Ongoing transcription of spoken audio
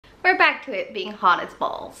We're back to it being hot as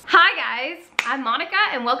balls. Hi guys, I'm Monica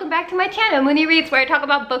and welcome back to my channel, Mooney Reads, where I talk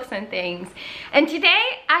about books and things. And today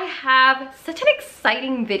I have such an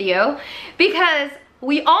exciting video because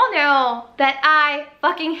we all know that I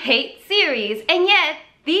fucking hate series, and yet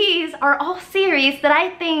these are all series that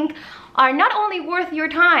I think are not only worth your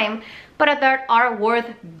time, but that are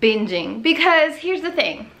worth binging. Because here's the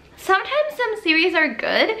thing, sometimes some series are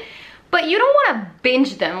good, but you don't want to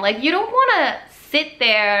binge them. Like, you don't want to sit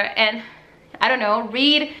there and, I don't know,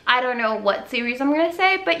 read, I don't know what series I'm gonna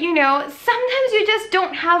say, but you know, sometimes you just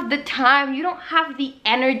don't have the time, you don't have the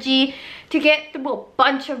energy to get through a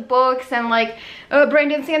bunch of books. And like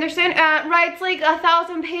Brandon Sanderson writes like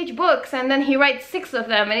 1,000-page books, and then he writes 6 of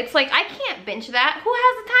them, and it's like, I can't binge that. Who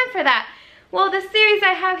has the time for that? Well, the series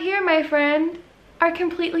I have here, my friend, are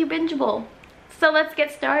completely bingeable. So let's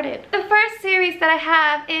get started. The first series that I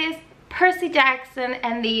have is Percy Jackson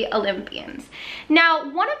and the Olympians.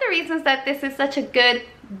 Now, one of the reasons that this is such a good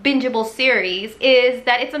bingeable series is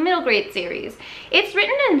that it's a middle grade series. It's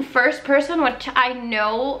written in first person, which I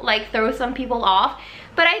know like throws some people off,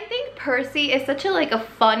 but I think Percy is such a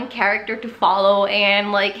fun character to follow,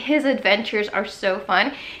 and like his adventures are so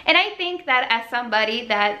fun. And I think that as somebody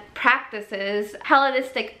that practices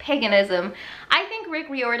Hellenistic paganism, I think Rick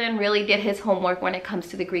Riordan really did his homework when it comes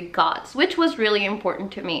to the Greek gods, which was really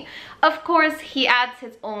important to me. Of course, he adds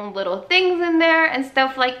his own little things in there and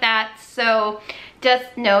stuff like that, so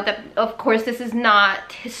just know that of course this is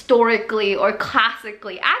not historically or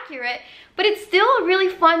classically accurate, but it's still a really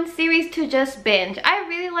fun series to just binge. I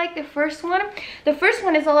really like the first one. The first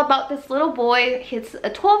one is all about this little boy. He's a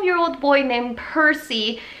 12-year-old boy named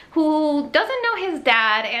Percy who doesn't know his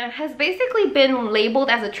dad and has basically been labeled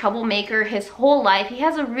as a troublemaker his whole life. He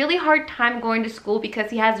has a really hard time going to school because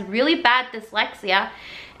he has really bad dyslexia.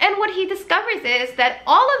 And what he discovers is that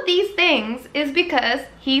all of these things is because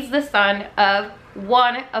he's the son of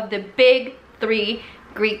one of the big 3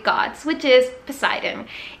 Greek gods, which is Poseidon.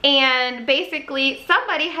 And basically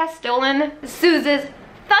somebody has stolen Zeus's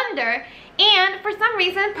thunder, and for some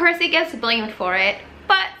reason Percy gets blamed for it.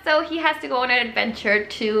 But so he has to go on an adventure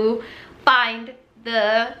to find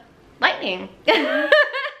the lightning.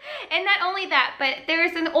 And not only that, but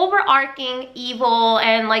there's an overarching evil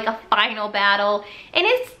and like a final battle, and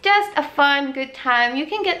it's just a fun, good time. You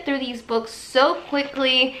can get through these books so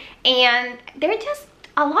quickly, and they're just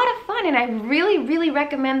a lot of fun, and I really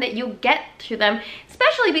recommend that you get to them,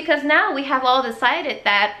 especially because now we have all decided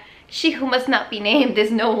that She Who Must Not Be Named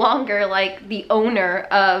is no longer like the owner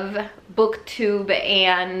of BookTube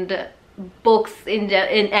and books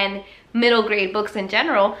and middle grade books in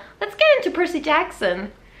general. Let's get into Percy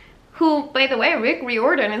Jackson, who, by the way, Rick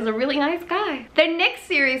Riordan is a really nice guy. The next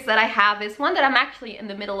series that I have is one that I'm actually in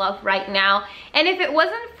the middle of right now, and if it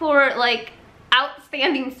wasn't for like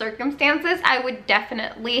outstanding circumstances, I would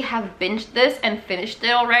definitely have binged this and finished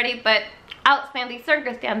it already, but outstanding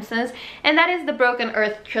circumstances, and that is the Broken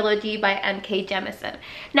Earth trilogy by N.K. Jemisin.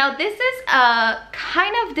 Now, this is a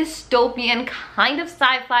kind of dystopian, kind of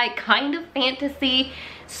sci-fi, kind of fantasy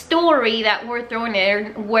story that we're thrown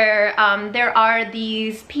in, where there are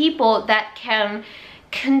these people that can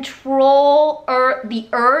control the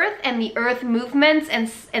earth and the earth movements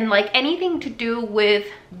and like anything to do with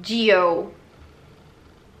geography.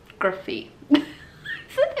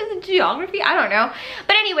 Is it geography? I don't know.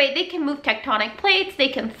 But anyway, they can move tectonic plates, they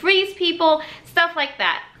can freeze people, stuff like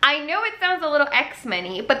that. I know it sounds a little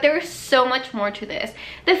X-Men-y, but there's so much more to this.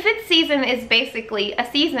 The 5th season is basically a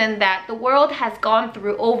season that the world has gone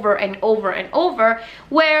through over and over and over,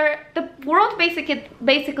 where the world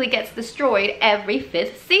basically gets destroyed every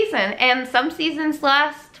 5th season. And some seasons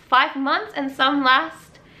last 5 months and some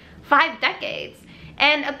last 5 decades.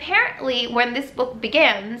 And apparently when this book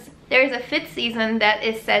begins, there's a 5th season that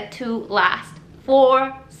is said to last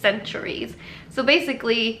 4 centuries. So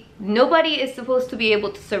basically, nobody is supposed to be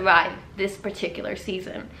able to survive this particular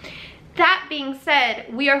season. That being said,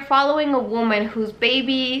 we are following a woman whose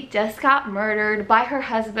baby just got murdered by her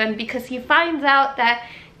husband because he finds out that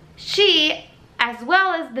she, as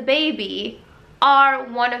well as the baby, are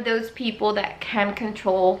one of those people that can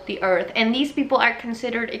control the earth. And these people are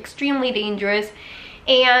considered extremely dangerous.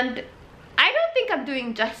 And I don't think I'm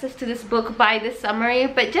doing justice to this book by this summary,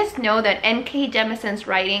 but just know that N.K. Jemisin's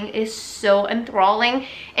writing is so enthralling,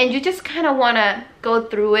 and you just kind of want to go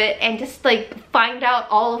through it and just like find out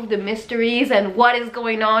all of the mysteries and what is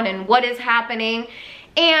going on and what is happening.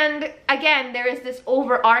 And again, there is this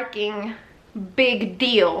overarching big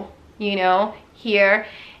deal, you know, here,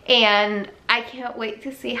 and I can't wait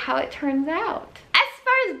to see how it turns out. As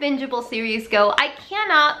far as bingeable series go, I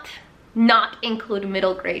cannot not include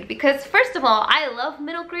middle grade, because first of all, I love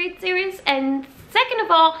middle grade series, and second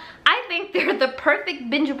of all, I think they're the perfect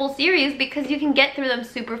bingeable series because you can get through them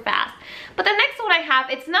super fast. But the next one I have,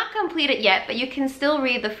 it's not completed yet, but you can still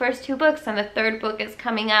read the first 2 books, and the 3rd book is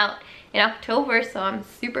coming out in October, so I'm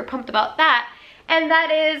super pumped about that. And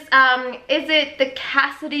that is it the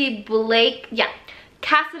Cassidy Blake? Yeah,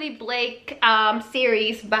 Cassidy Blake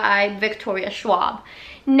series by Victoria Schwab.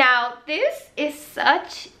 Now, this is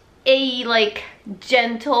such a like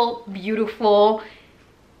gentle, beautiful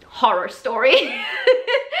horror story.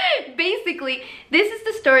 Basically, this is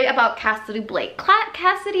the story about Cassidy Blake.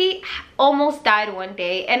 Cassidy almost died one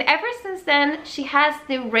day, and ever since then she has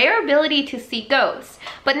the rare ability to see ghosts.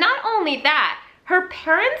 But not only that, her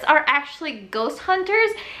parents are actually ghost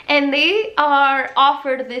hunters, and they are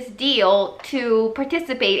offered this deal to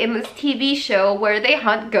participate in this TV show where they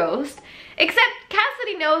hunt ghosts. Except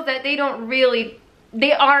Cassidy knows that they aren't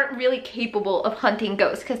really capable of hunting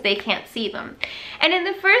ghosts because they can't see them. And in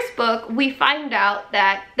the first book, we find out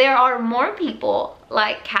that there are more people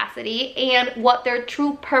like Cassidy and what their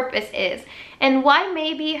true purpose is, and why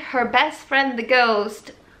maybe her best friend, the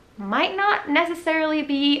ghost, might not necessarily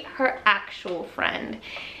be her actual friend.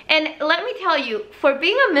 And let me tell you, for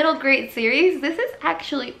being a middle grade series, this is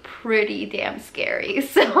actually pretty damn scary.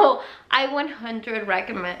 So I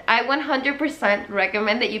 100%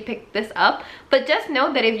 recommend that you pick this up. But just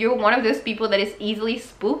know that if you're one of those people that is easily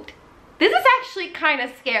spooked, this is actually kind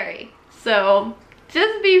of scary. So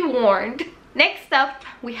just be warned. Next up,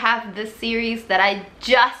 we have the series that I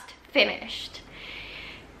just finished.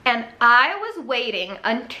 And I was waiting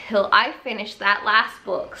until I finished that last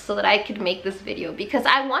book so that I could make this video, because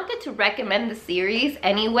I wanted to recommend the series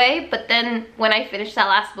anyway, but then when I finished that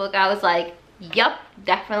last book, I was like, yup,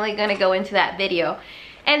 definitely gonna go into that video.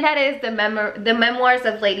 And that is the Memoirs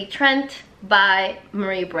of Lady Trent by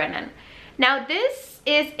Marie Brennan. Now, this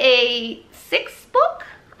is a 6-book,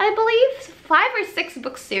 I believe, 5 or 6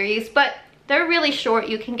 book series, but they're really short.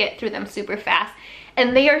 You can get through them super fast,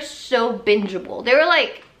 and they are so bingeable. They were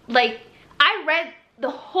like I read the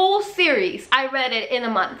whole series. I read it in a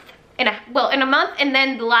month. In a month, and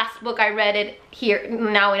then the last book I read it here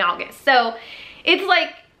now in August. So it's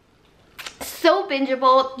like so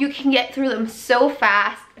bingeable. You can get through them so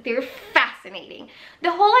fast. They're fascinating.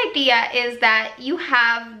 The whole idea is that you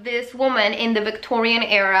have this woman in the Victorian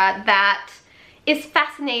era that is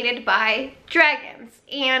fascinated by dragons,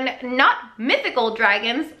 and not mythical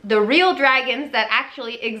dragons, the real dragons that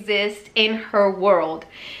actually exist in her world.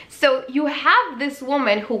 So you have this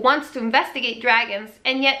woman who wants to investigate dragons,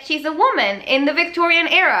 and yet she's a woman in the Victorian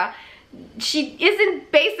era. She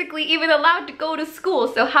isn't basically even allowed to go to school,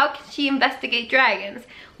 so how can she investigate dragons?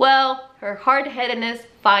 Well, her hard-headedness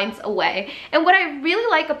finds a way. And what I really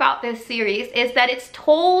like about this series is that it's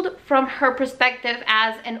told from her perspective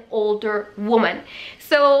as an older woman.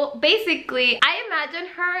 So basically, I imagine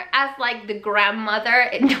her as like the grandmother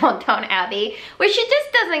in Downton Abbey, where she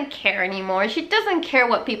just doesn't care anymore. She doesn't care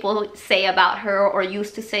what people say about her or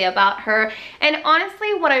used to say about her. And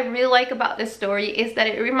honestly, what I really like about this story is that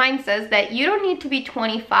it reminds us that you don't need to be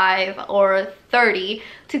 25 or 30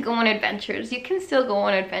 to go on adventures. You can still go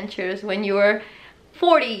on adventures when you're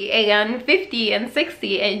 40 and 50 and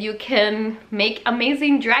 60, and you can make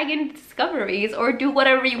amazing dragon discoveries or do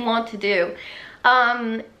whatever you want to do.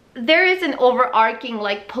 There is an overarching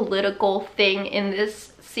like political thing in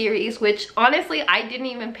this series, which honestly I didn't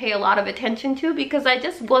even pay a lot of attention to because I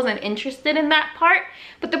just wasn't interested in that part.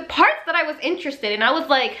 But the parts that I was interested in, I was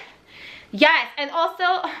like, yes. And also,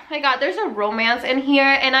 oh my god, there's a romance in here,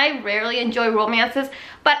 and I rarely enjoy romances,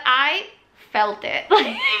 but I felt it.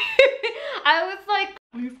 Like I was like,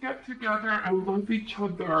 please get together and love each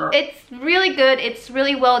other. It's really good. It's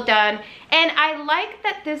really well done. And I like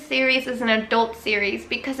that this series is an adult series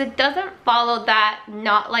because it doesn't follow that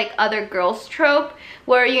not like other girls trope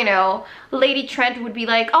where, you know, Lady Trent would be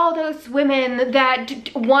like, oh, those women that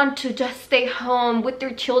want to just stay home with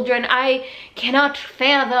their children, I cannot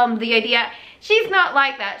fathom the idea. She's not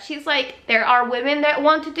like that. She's like, there are women that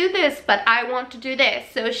want to do this, but I want to do this.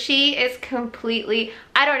 So she is completely,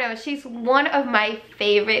 I don't know, she's one of my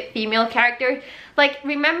favorite female characters. Like,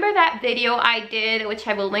 remember that video I did, which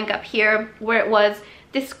I will link up here, where it was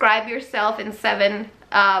describe yourself in 7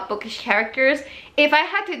 bookish characters? If I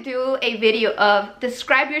had to do a video of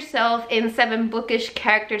describe yourself in 7 bookish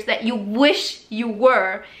characters that you wish you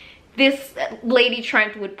were, this Lady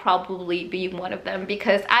Trent would probably be one of them,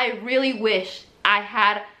 because I really wish I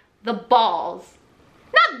had the balls,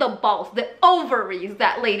 not the balls, the ovaries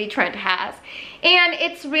that Lady Trent has. And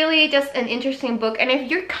it's really just an interesting book. And if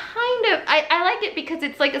you're kind of, I like it because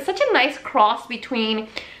it's like such a nice cross between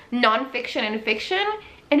non-fiction and fiction,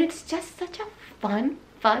 and it's just such a fun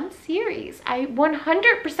series. I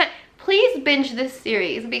 100%, please binge this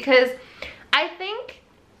series, because I think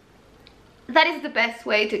that is the best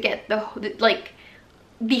way to get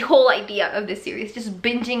the whole idea of this series, just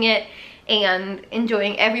binging it and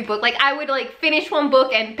enjoying every book. Like, I would like finish one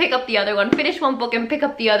book and pick up the other one, finish one book and pick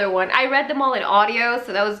up the other one. I read them all in audio,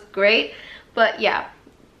 so that was great. But yeah,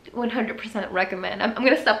 100% recommend. I'm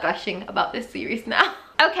gonna stop gushing about this series now.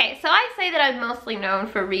 Okay, so I say that I'm mostly known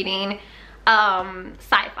for reading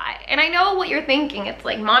sci-fi, and I know what you're thinking. It's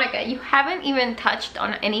like, Monica, you haven't even touched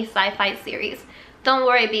on any sci-fi series. Don't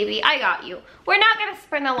worry, baby, I got you. We're not gonna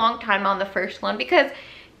spend a long time on the first one, because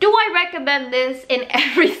do I recommend this in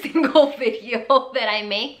every single video that I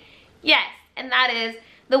make? Yes, and that is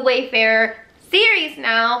the Wayfarer series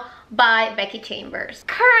now by Becky Chambers.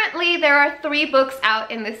 Currently, there are 3 books out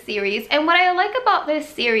in this series, and what I like about this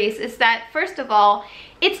series is that, first of all,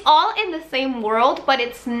 it's all in the same world, but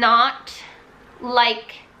it's not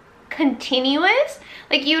like continuous.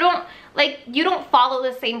 Like, you don't follow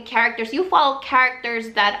the same characters. You follow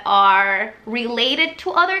characters that are related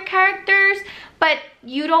to other characters, but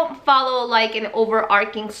you don't follow like an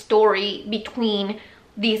overarching story between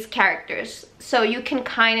these characters. So you can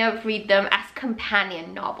kind of read them as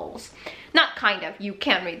companion novels. Not kind of, you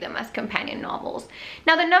can read them as companion novels.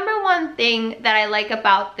 Now, the number one thing that I like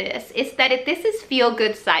about this is that this is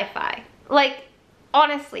feel-good sci-fi. Like,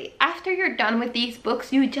 honestly, after you're done with these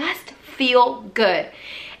books, you just feel good.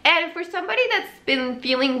 And for somebody that's been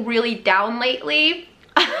feeling really down lately,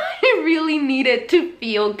 I really needed to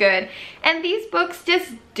feel good, and these books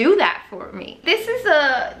just do that for me. This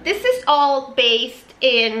is all based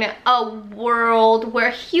in a world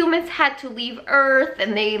where humans had to leave Earth,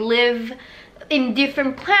 and they live in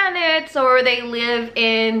different planets, or they live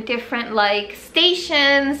in different like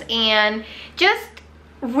stations, and just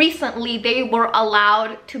recently they were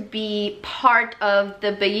allowed to be part of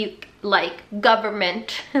the big like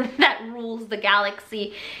government that rules the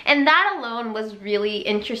galaxy, and that alone was really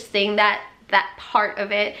interesting, that part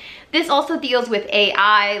of it. This also deals with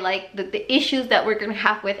AI, like the issues that we're gonna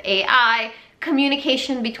have with AI,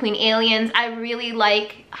 communication between aliens. I really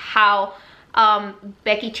like how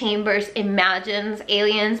Becky Chambers imagines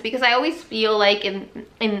aliens, because I always feel like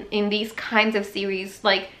in these kinds of series,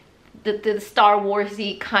 like the Star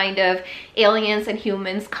Wars-y kind of aliens and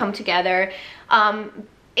humans come together.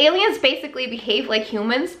 Aliens basically behave like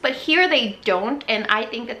humans, but here they don't, and I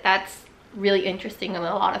think that that's really interesting and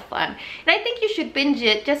a lot of fun. And I think you should binge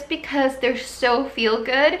it just because they're so feel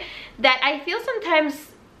good, that I feel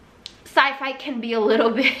sometimes sci-fi can be a little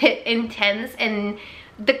bit intense, and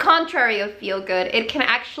the contrary of feel good, it can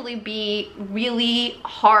actually be really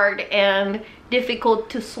hard and difficult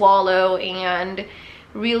to swallow and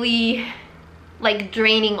really like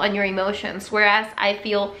draining on your emotions, whereas I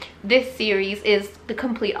feel this series is the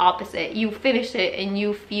complete opposite. You finish it and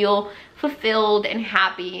you feel fulfilled and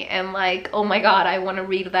happy and like, oh my god, I want to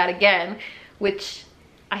read that again, which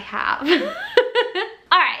I have.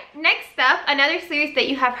 Alright, next up, another series that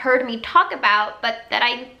you have heard me talk about, but that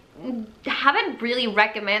I haven't really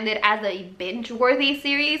recommended as a binge-worthy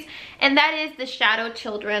series, and that is The Shadow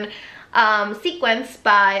Children sequence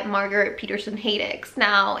by Margaret Peterson Haydix.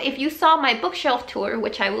 Now, if you saw my bookshelf tour,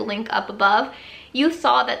 which I will link up above, you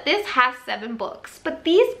saw that this has 7 books, but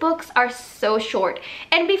these books are so short.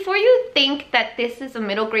 And before you think that this is a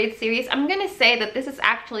middle grade series, I'm gonna say that this is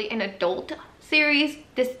actually an adult series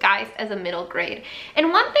disguised as a middle grade.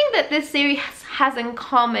 And one thing that this series has in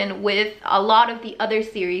common with a lot of the other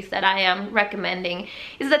series that I am recommending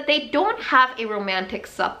is that they don't have a romantic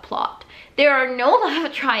subplot. There are no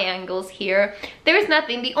love triangles here. There's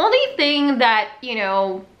nothing. The only thing that, you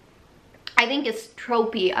know, I think is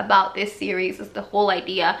tropey about this series is the whole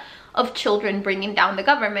idea of children bringing down the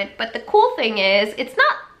government. But the cool thing is, it's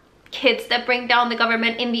not kids that bring down the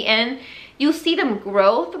government in the end. You see them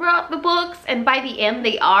grow throughout the books, and by the end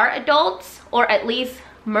they are adults, or at least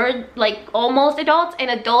like almost adults, and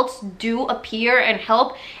adults do appear and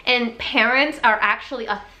help, and parents are actually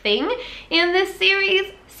a thing in this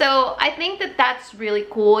series. So I think that that's really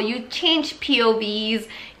cool. You change POVs,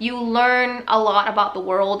 you learn a lot about the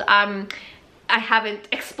world. I haven't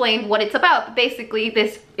explained what it's about, but basically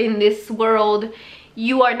in this world,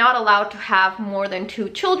 you are not allowed to have more than 2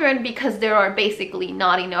 children because there are basically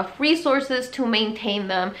not enough resources to maintain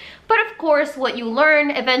them. But of course, what you learn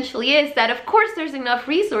eventually is that of course there's enough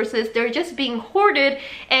resources, they're just being hoarded,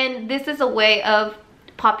 and this is a way of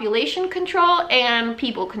population control and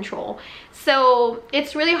people control. So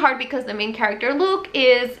it's really hard because the main character, Luke,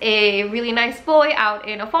 is a really nice boy out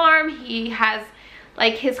in a farm. He has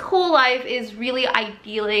Like his whole life is really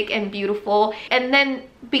idyllic and beautiful, and then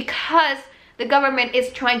because the government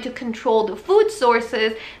is trying to control the food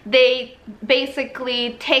sources, they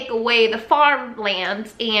basically take away the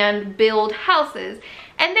farmlands and build houses.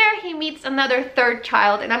 And there he meets another third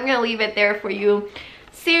child, and I'm gonna leave it there for you.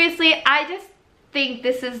 Seriously, I just think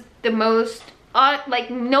this is the most,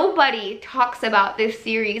 like, nobody talks about this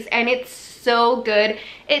series, and it's so good.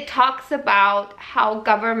 It talks about how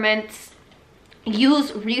governments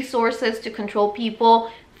use resources to control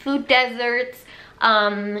people, food deserts,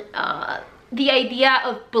 the idea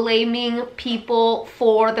of blaming people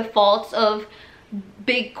for the faults of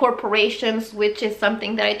big corporations, which is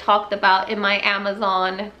something that I talked about in my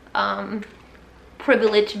Amazon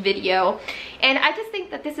privilege video. And I just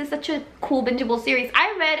think that this is such a cool bingeable series.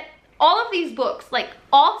 I read all of these books, like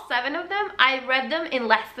all 7 of them, I read them in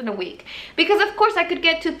less than a week, because of course I could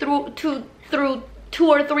get through 2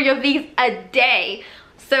 or 3 of these a day.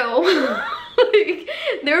 So like,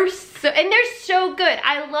 they're so good.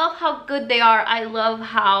 I love how good they are. I love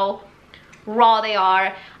how raw they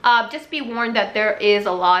are. Just be warned that there is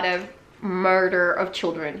a lot of murder of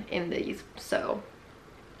children in these, so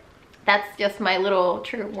that's just my little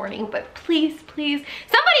trigger warning. But please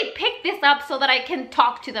somebody pick this up so that I can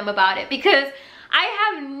talk to them about it, because I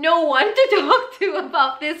have no one to talk to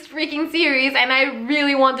about this freaking series, and I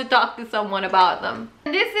really want to talk to someone about them.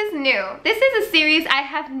 This is new. This is a series I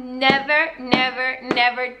have never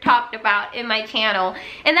talked about in my channel,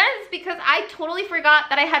 and that is because I totally forgot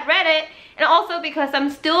that I had read it, and also because I'm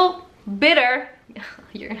still bitter.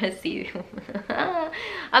 You're gonna see.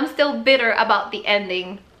 I'm still bitter about the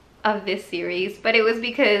ending of this series, but it was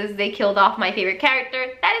because they killed off my favorite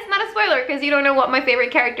character. That is not a spoiler because you don't know what my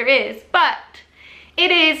favorite character is, but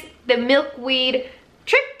it is the Milkweed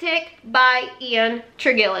Triptych by Ian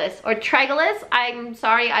Trigilis, or Trigilis. I'm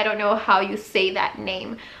sorry, I don't know how you say that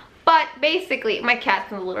name. But basically, my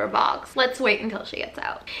cat's in the litter box. Let's wait until she gets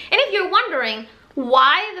out. And if you're wondering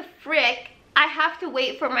why the frick I have to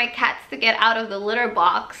wait for my cats to get out of the litter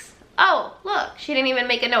box, oh, look, she didn't even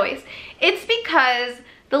make a noise. It's because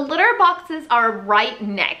the litter boxes are right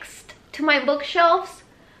next to my bookshelves.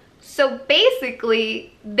 So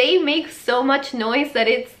basically, they make so much noise that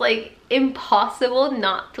it's like impossible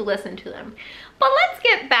not to listen to them. But let's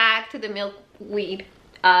get back to the Milkweed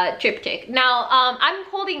Triptych. Now, I'm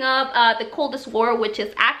holding up The Coldest War, which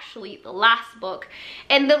is actually the last book.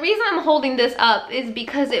 And the reason I'm holding this up is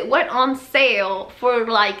because it went on sale for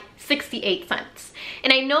like 68 cents.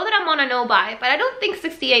 And I know that I'm on a no-buy, but I don't think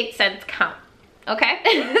 68 cents count. Okay?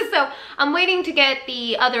 So I'm waiting to get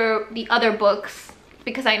the other books,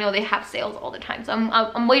 because I know they have sales all the time. So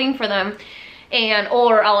I'm waiting for them,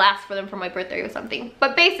 or I'll ask for them for my birthday or something.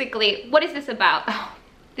 But basically, what is this about? Oh,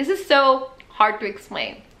 this is so hard to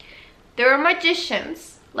explain. There are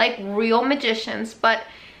magicians, like real magicians, but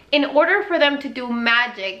in order for them to do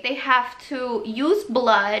magic, they have to use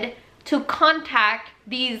blood to contact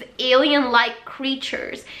these alien-like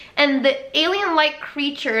creatures. And the alien-like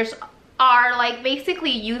creatures are like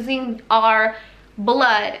basically using our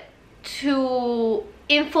blood to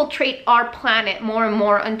infiltrate our planet more and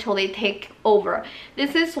more until they take over.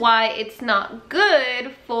 This is why it's not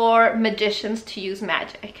good for magicians to use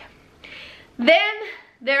magic. Then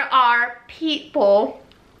there are people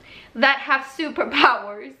that have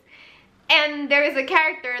superpowers, and there is a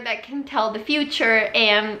character that can tell the future,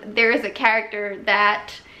 and there is a character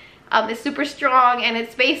that is super strong. And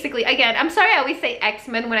it's basically, again, I'm sorry I always say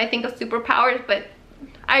X-Men when I think of superpowers, but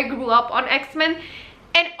I grew up on X-Men.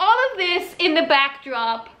 And all of this in the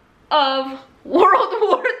backdrop of World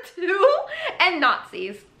War II and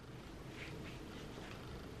Nazis.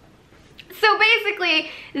 So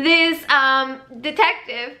basically, this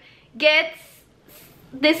detective gets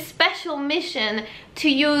this special mission to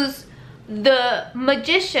use the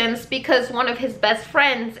magicians, because one of his best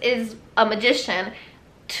friends is a magician,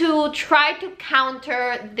 to try to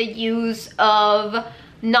counter the use of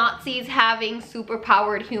Nazis having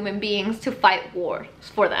superpowered human beings to fight wars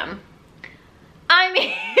for them. I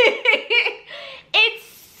mean, it's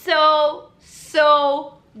so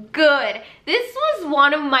good. This was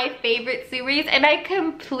one of my favorite series, and I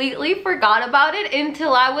completely forgot about it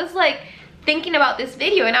until I was like thinking about this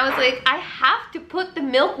video, and I was like, I have to put the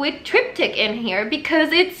Milkweed Triptych in here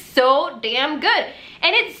because it's so damn good.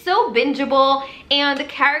 And it's so bingeable, and the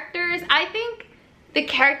characters, I think the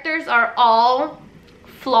characters are all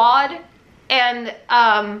flawed, and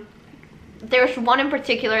there's one in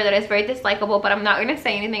particular that is very dislikable, but I'm not going to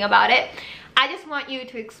say anything about it. I just want you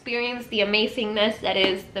to experience the amazingness that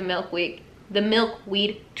is the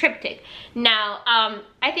Milkweed Triptych. Now,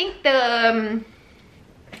 I think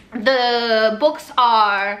The books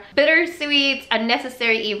are Bittersweet, A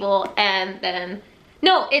Necessary Evil, and then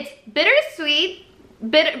no, it's Bittersweet,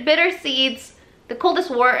 Bitter Seeds, The Coldest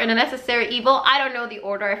War, and A Necessary Evil. I don't know the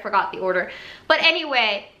order, I forgot the order. But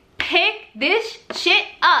anyway, pick this shit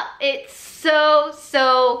up. It's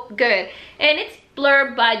so good. And it's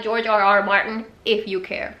blurb by George R.R. Martin, if you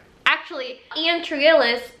care. Actually, Ian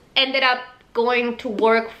Trilogies ended up going to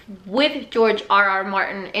work with George R.R.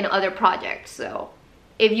 Martin in other projects. So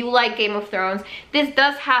if you like Game of Thrones, this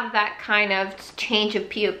does have that kind of change of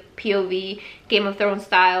POV, Game of Thrones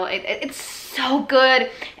style. It's so good.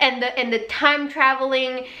 And the time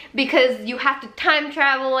traveling, because you have to time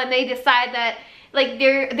travel, and they decide that like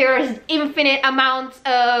there's infinite amounts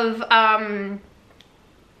of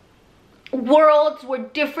worlds where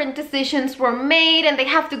different decisions were made, and they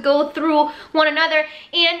have to go through one another.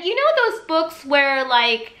 And you know those books where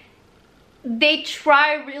like they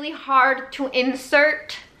try really hard to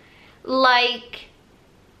insert like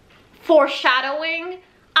foreshadowing?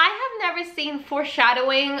 I have never seen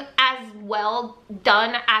foreshadowing as well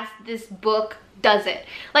done as this book does it.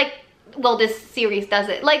 Like, well, this series does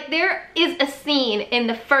it. Like, there is a scene in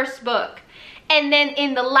the first book, and then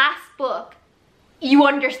in the last book you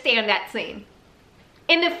understand that scene.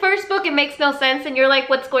 In the first book it makes no sense, and you're like,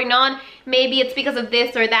 what's going on? Maybe it's because of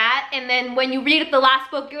this or that. And then when you read the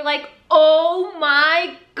last book, you're like, oh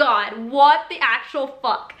my god, what the actual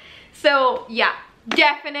fuck? So yeah,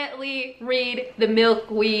 definitely read The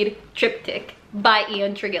Milkweed Triptych by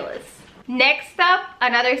Ian Trilogies. Next up,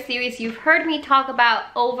 another series you've heard me talk about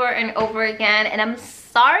over and over again, and I'm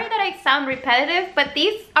sorry that I sound repetitive, but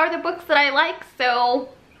these are the books that I like, so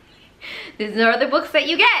these are the books that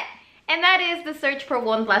you get. And that is The Search for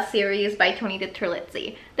One Last series by Tony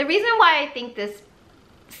Terlizzi. The reason why I think this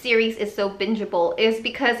series is so bingeable is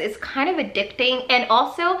because it's kind of addicting, and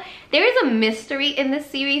also there is a mystery in this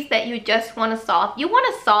series that you just want to solve. You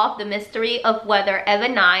want to solve the mystery of whether Eva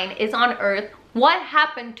 9 is on Earth, what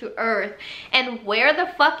happened to Earth, and where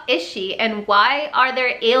the fuck is she, and why are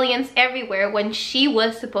there aliens everywhere when she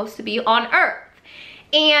was supposed to be on Earth.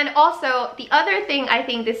 And also, the other thing I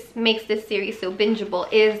think this makes this series so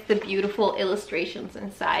bingeable is the beautiful illustrations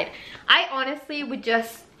inside. I honestly would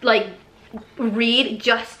just like read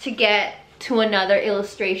just to get to another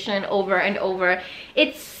illustration over and over.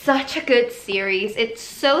 It's such a good series. It's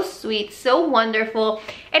so sweet, so wonderful,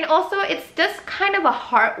 and also it's just kind of a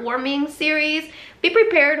heartwarming series. Be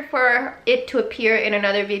prepared for it to appear in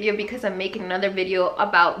another video, because I'm making another video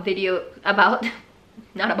about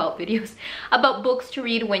about books to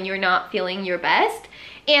read when you're not feeling your best,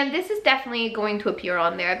 and this is definitely going to appear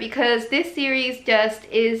on there, because this series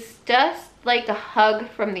is just like a hug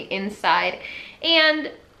from the inside.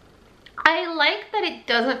 And I like that it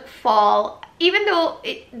doesn't fall, even though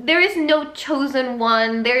there is no chosen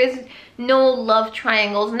one, there is no love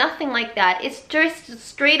triangles, nothing like that. It's just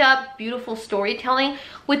straight up beautiful storytelling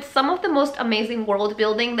with some of the most amazing world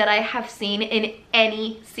building that I have seen in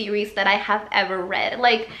any series that I have ever read.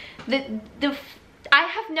 Like I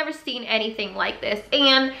have never seen anything like this.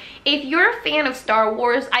 And if you're a fan of Star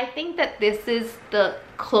Wars, I think that this is the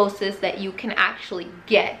closest that you can actually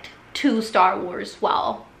get to Star Wars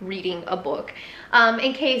while reading a book.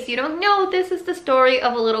 In case you don't know, this is the story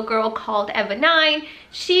of a little girl called Eva 9.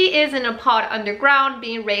 She is in a pod underground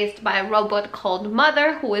being raised by a robot called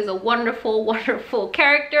Mother, who is a wonderful, wonderful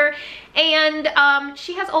character. And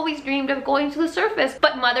she has always dreamed of going to the surface,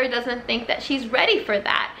 but Mother doesn't think that she's ready for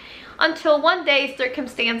that. Until one day,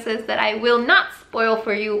 circumstances that I will not spoil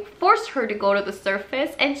for you force her to go to the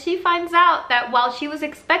surface, and she finds out that while she was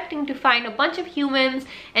expecting to find a bunch of humans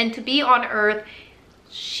and to be on Earth,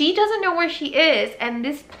 she doesn't know where she is, and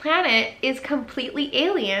this planet is completely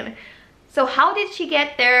alien. So how did she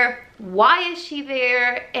get there? Why is she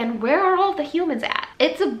there? And where are all the humans at?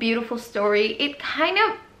 It's a beautiful story. It kind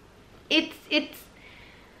of,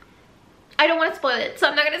 I don't want to spoil it, so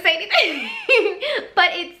I'm not going to say anything. But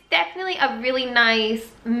it's definitely a really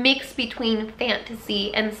nice mix between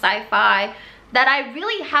fantasy and sci-fi that I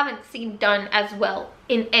really haven't seen done as well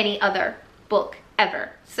in any other book ever.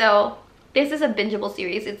 So this is a bingeable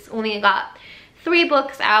series. It's only got 3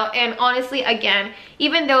 books out, and honestly, again,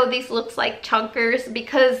 even though this looks like chunkers,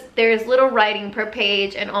 because there's little writing per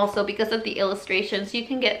page, and also because of the illustrations, you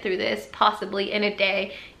can get through this possibly in a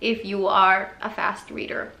day if you are a fast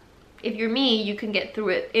reader. If you're me, you can get through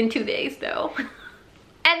it in 2 days though.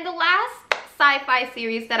 And the last sci-fi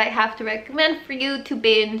series that I have to recommend for you to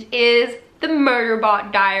binge is The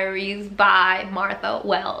Murderbot Diaries by Martha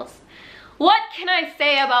Wells. what can I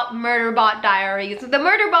say about Murderbot Diaries? The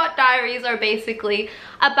Murderbot Diaries are basically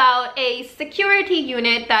about a security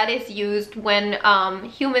unit that is used when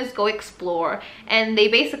humans go explore, and they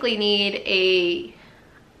basically need a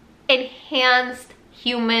enhanced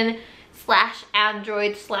human slash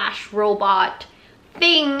android slash robot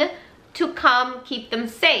thing to come keep them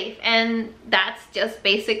safe, and that's just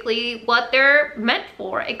basically what they're meant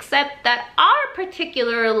for, except that our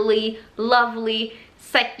particularly lovely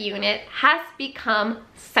sec unit has become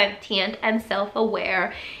sentient and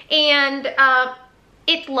self-aware, and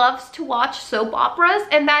it loves to watch soap operas,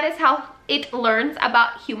 and that is how it learns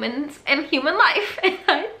about humans and human life. And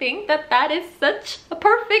I think that that is such a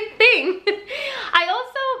perfect thing. I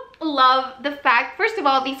also love the fact, first of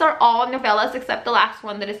all, these are all novellas except the last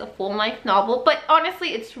one that is a full-length novel, but honestly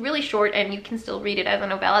it's really short and you can still read it as a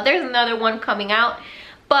novella. There's another one coming out,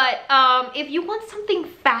 but if you want something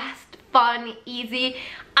fast, fun, easy,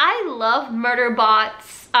 I love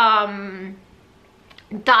Murderbot's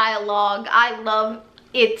dialogue. I love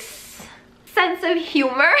its sense of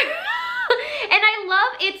humor. And I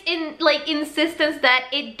love its insistence that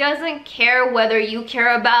it doesn't care whether you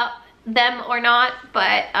care about them or not,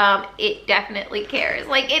 but it definitely cares.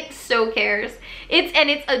 Like, it so cares. It's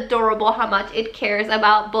adorable how much it cares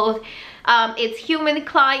about both its human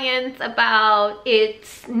clients, about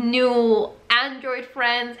its new android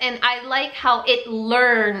friends, and I like how it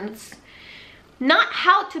learns not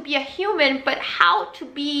how to be a human, but how to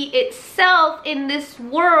be itself in this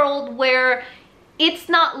world where it's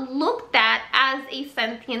not looked at as a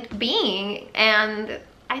sentient being. And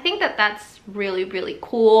I think that that's really, really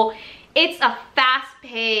cool. It's a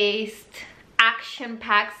fast-paced,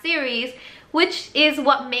 action-packed series, which is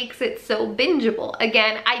what makes it so bingeable.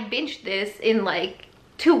 Again, I binged this in like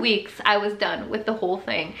 2 weeks. I was done with the whole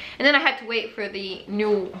thing, and then I had to wait for the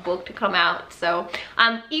new book to come out, so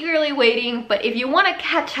I'm eagerly waiting. But if you want to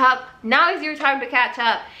catch up, now is your time to catch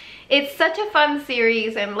up. It's such a fun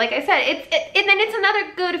series, and like I said, it's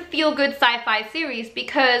another good feel-good sci-fi series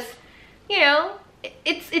because, you know,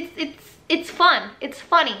 it's fun, it's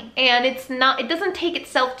funny, and it doesn't take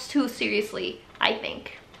itself too seriously, I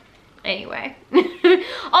think. Anyway.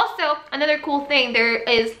 Also, another cool thing, there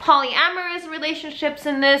is polyamorous relationships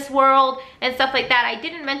in this world and stuff like that. I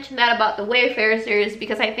didn't mention that about the Wayfarer series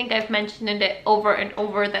because I think I've mentioned it over and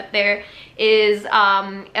over, that there is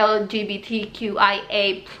LGBTQIA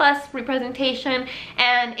plus representation,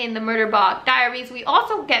 and in the Murderbot Diaries we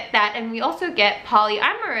also get that, and we also get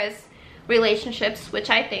polyamorous relationships, which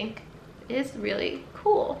I think is really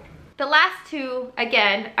cool. The last two,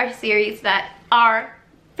 again, are series that are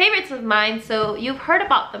favorites of mine, so you've heard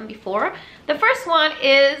about them before. The first one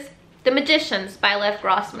is The Magicians by Lev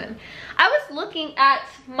Grossman. I was looking at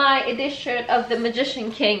my edition of The Magician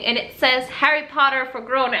King, and it says Harry Potter for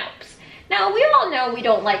grown-ups. Now, we all know we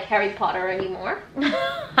don't like Harry Potter anymore.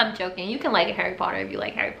 I'm joking. You can like Harry Potter if you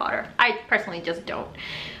like Harry Potter. I personally just don't.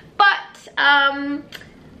 But,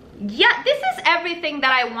 yeah, this is everything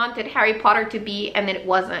that I wanted Harry Potter to be, and it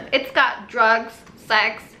wasn't. It's got drugs,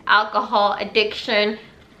 sex, alcohol, addiction,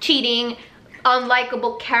 cheating,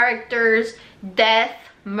 unlikable characters, death,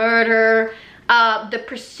 murder, the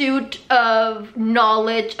pursuit of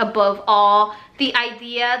knowledge above all, the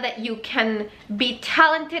idea that you can be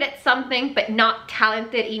talented at something but not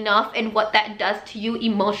talented enough, and what that does to you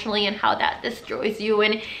emotionally and how that destroys you.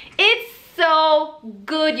 And it's so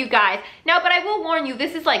good, you guys. Now, but I will warn you,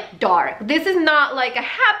 this is like dark. This is not like a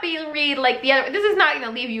happy read like the other. This is not gonna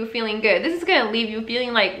leave you feeling good. This is gonna leave you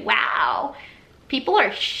feeling like, wow, people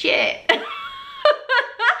are shit.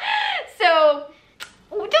 So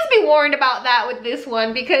just be warned about that with this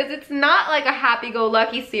one, because it's not like a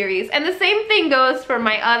happy-go-lucky series. And the same thing goes for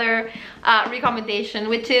my other recommendation,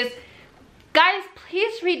 which is, guys,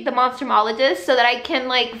 please read The Monstermologist so that I can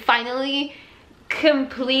like finally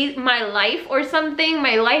complete my life or something,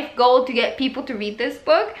 my life goal to get people to read this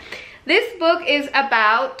book. This book is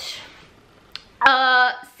about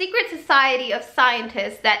a secret society of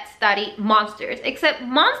scientists that study monsters, except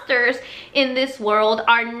monsters in this world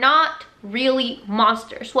are not really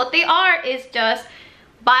monsters. What they are is just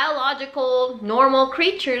biological, normal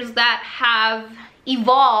creatures that have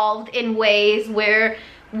evolved in ways where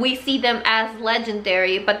we see them as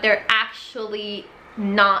legendary, but they're actually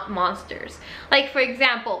not monsters. Like, for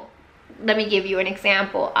example, let me give you an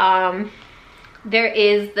example. There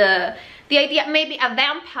is the idea, maybe a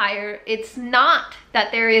vampire. It's not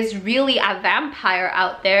that there is really a vampire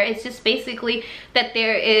out there. It's just basically that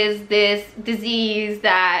there is this disease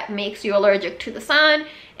that makes you allergic to the sun,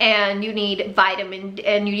 and you need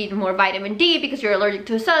you need more vitamin D because you're allergic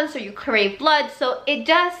to the sun, so you crave blood. So it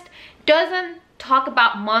just doesn't talk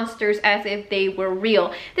about monsters as if they were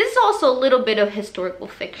real. This is also a little bit of historical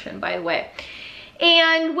fiction, by the way.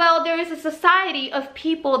 And well, there is a society of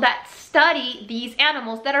people that study these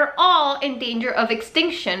animals that are all in danger of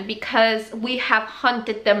extinction because we have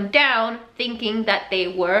hunted them down thinking that they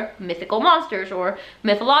were mythical monsters or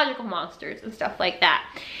mythological monsters and stuff like that.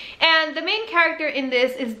 And the main character in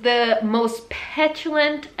this is the most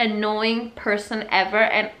petulant, annoying person ever,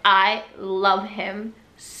 and I love him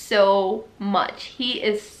so much. He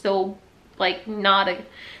is so like not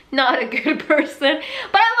a good person,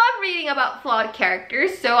 but I love reading about flawed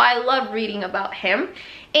characters, so I love reading about him.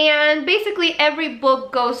 And basically every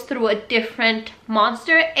book goes through a different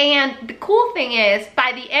monster, and the cool thing is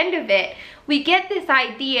by the end of it we get this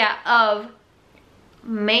idea of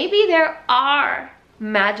maybe there are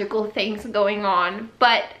magical things going on,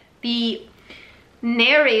 but the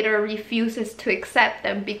narrator refuses to accept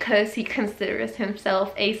them because he considers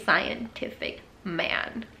himself a scientific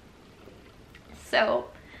man. So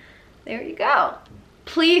there you go.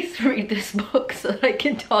 Please read this book so that I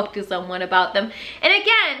can talk to someone about them. And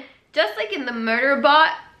again, just like in the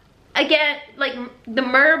Murderbot, again, like the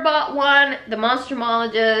Murderbot one, the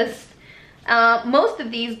Monstermologist, most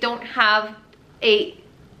of these don't have a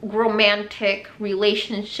romantic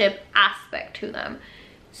relationship aspect to them.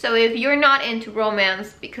 So if you're not into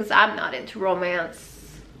romance, because I'm not into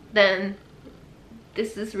romance, then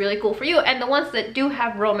this is really cool for you. And the ones that do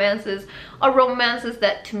have romances are romances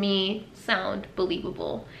that to me sound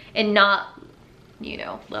believable and not, you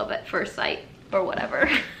know, love at first sight or whatever.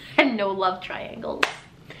 And no love triangles.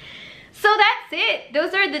 So that's it.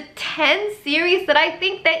 Those are the 10 series that I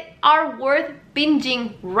think that are worth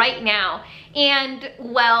binging right now. And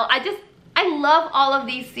well, I love all of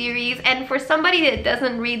these series, and for somebody that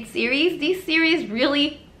doesn't read series, these series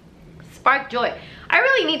really spark joy. I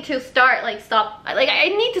really need to start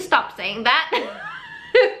I need to stop saying that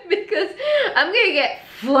because I'm gonna get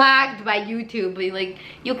flagged by YouTube. Like,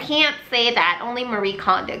 you can't say that. Only Marie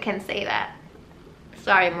Kondo can say that.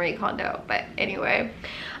 Sorry, Marie Kondo, but anyway.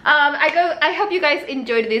 I hope you guys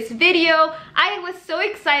enjoyed this video. I was so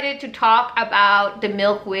excited to talk about the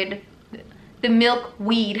milkweed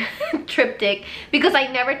triptych because I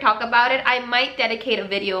never talk about it. I might dedicate a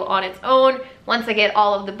video on its own once I get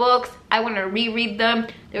all of the books. I want to reread them.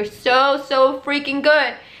 They're so freaking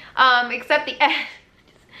good. Except the end.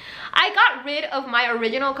 I got rid of my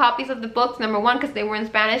original copies of the books, number one, because they were in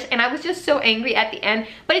Spanish, and I was just so angry at the end.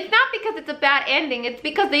 But it's not because it's a bad ending, it's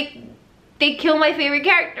because they kill my favorite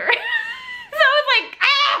character. So I was like,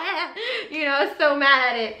 ah! You know, I was so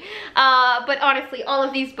mad at it. But honestly, all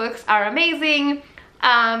of these books are amazing.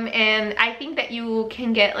 And I think that you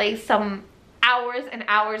can get like some hours and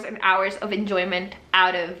hours and hours of enjoyment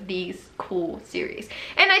out of these cool series.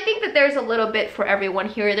 And I think that there's a little bit for everyone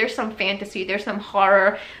here. There's some fantasy, there's some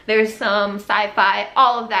horror, there's some sci-fi,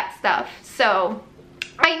 all of that stuff. So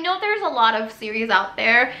I know there's a lot of series out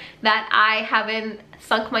there that I haven't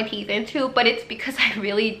sunk my teeth into, but it's because I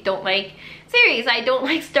really don't like series. I don't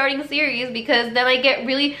like starting series because then I get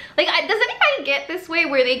really like, does anybody get this way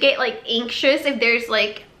where they get like anxious if there's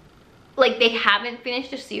like they haven't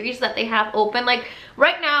finished a series that they have open? Like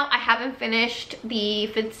right now I haven't finished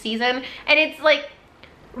the 5th season, and it's like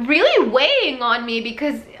really weighing on me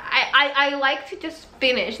because I like to just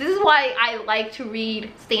finish. This is why I like to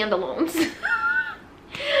read standalones.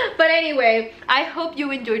 But anyway, I hope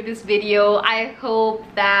you enjoyed this video. I hope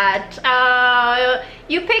that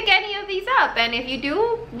you pick any of these up, and if you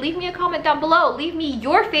do, leave me a comment down below. Leave me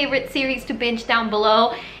your favorite series to binge down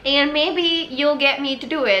below, and maybe you'll get me to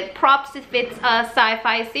do it. Props if it's a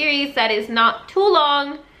sci-fi series that is not too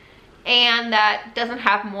long and that doesn't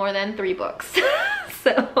have more than 3 books.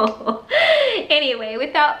 So anyway,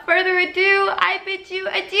 without further ado, I bid you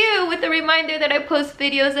adieu with a reminder that I post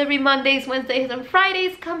videos every Mondays, Wednesdays, and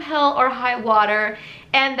Fridays, come hell or high water,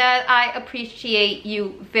 and that I appreciate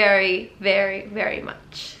you very, very, very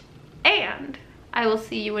much. And I will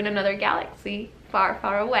see you in another galaxy far,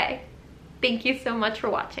 far away. Thank you so much for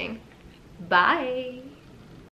watching. Bye.